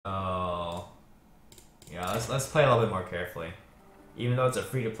god, let's play a little bit more carefully. Even though it's a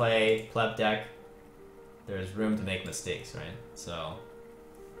free-to-play pleb deck, there's room to make mistakes, right? So,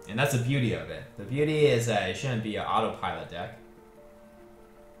 and that's the beauty of it. The beauty is that it shouldn't be an autopilot deck.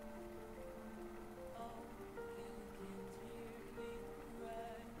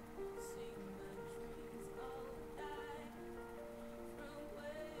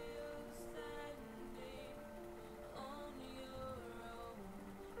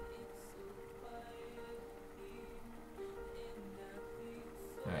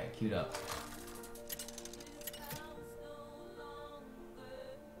 Alright, queued up.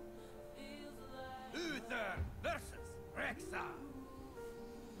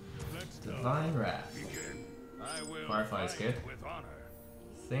 Divine Wrath. Firefly is good. I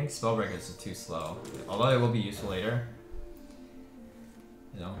think Spellbreakers are too slow. Although it will be useful later.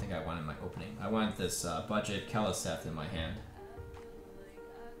 I don't think I wanted my opening. I want this budget Keleseth in my hand.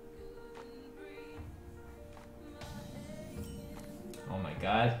 Oh my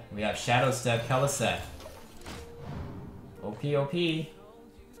god. We have Shadow Step Keleseth. OP OP.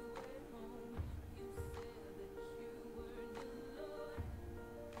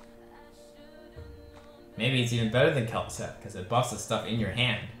 Maybe it's even better than Keleseth, because it buffs the stuff in your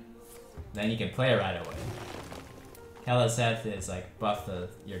hand. Then you can play it right away. Keleseth is like buff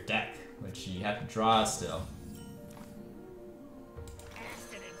your deck, which you have to draw still.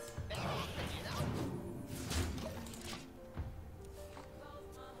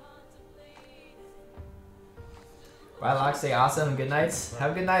 Bye, Locke. Stay awesome. Good nights.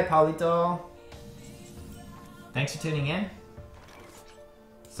 Have a good night, Paulito. Thanks for tuning in.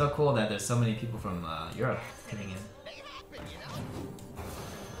 So cool that there's so many people from Europe tuning in.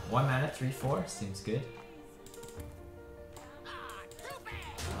 1 mana, 3/4 seems good.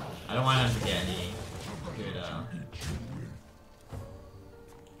 I don't want him to get any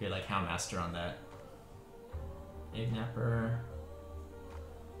good like Houndmaster on that. Ignapper.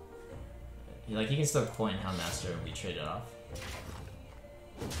 Like he can still coin Houndmaster and we trade it off.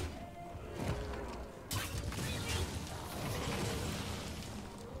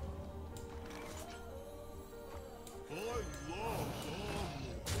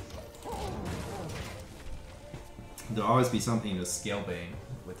 There'll always be something to scale bang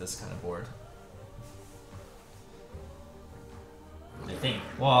with this kind of board. I think.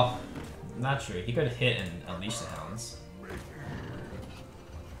 Well, not true. He could hit and unleash the hounds.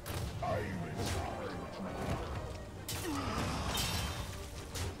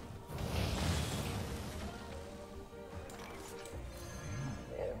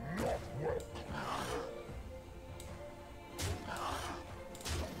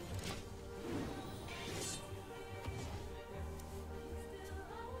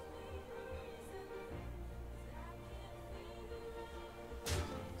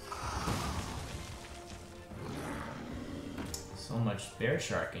 So much bear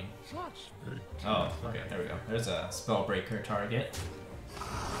sharking. Oh, okay, there we go. There's a Spellbreaker target.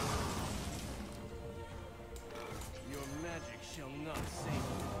 Your magic shall not save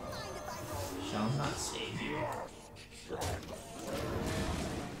you. Shall not save you.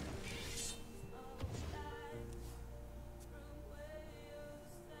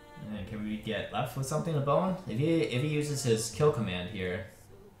 And then can we get left with something to bone? If he uses his kill command here,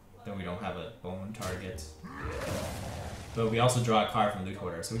 then we don't have a bone target. But we also draw a card from Loot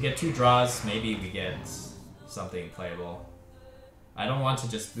Hoarder. So we get 2 draws, maybe we get something playable. I don't want to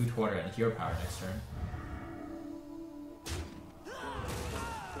just Loot Hoarder and Hero Power next turn.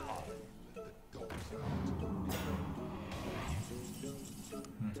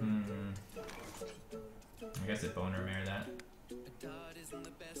 I guess it Boner Mare that.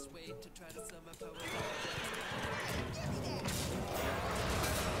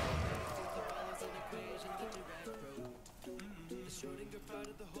 Schrodinger part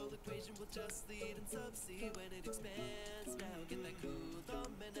of the whole equation will just lead and subsede when it expands. Now get that cool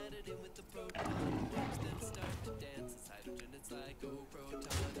thumb and add it in with the proton. Watch them start to dance. It's hydrogen, it's like oh proton.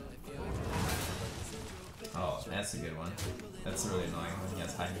 I feel oh, that's a good one. That's really annoying when he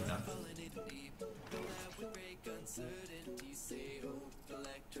has hydrogen up.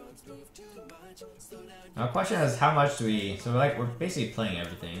 Now the question is how much do we so we're basically playing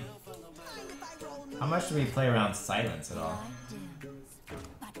everything. How much do we play around silence at all?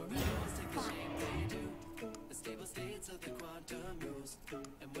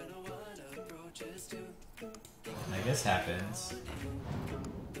 Like this happens.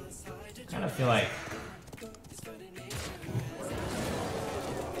 I kind of feel like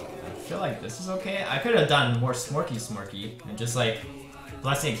this is okay. I could have done more Smorky and just like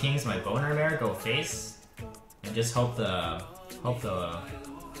Blessing Kings my Boner Mare go face and just hope the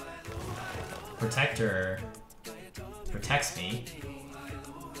Protector protects me.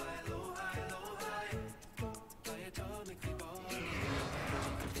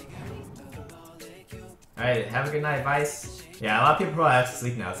 Alright, have a good night, Vice. Yeah, a lot of people probably have to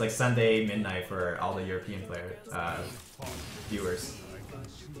sleep now. It's like Sunday midnight for all the European player viewers.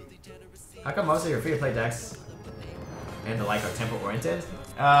 How come most of your free-to-play decks and the like are tempo-oriented?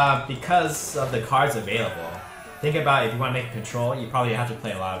 Because of the cards available. Think about if you want to make a control, you probably have to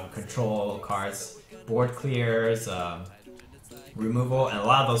play a lot of control cards, board clears, removal, and a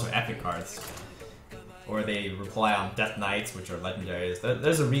lot of those are epic cards. Or they rely on Death Knights, which are legendaries.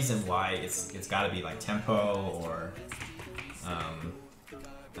 There's a reason why it's got to be like tempo or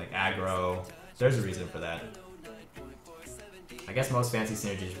like aggro. There's a reason for that. I guess most fancy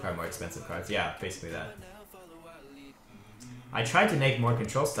synergies require more expensive cards. Yeah, basically that. I tried to make more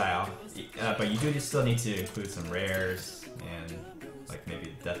control style, but you do still need to include some rares and like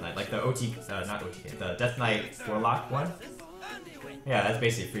maybe Death Knight, like the not OTK, the Death Knight Warlock one. Yeah, that's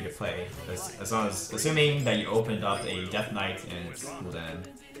basically free to play, as long as assuming that you opened up a Death Knight and it's cooldown.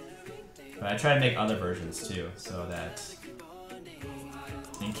 But I try to make other versions too, so that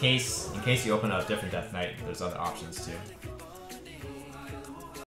in case you open up a different Death Knight, there's other options too.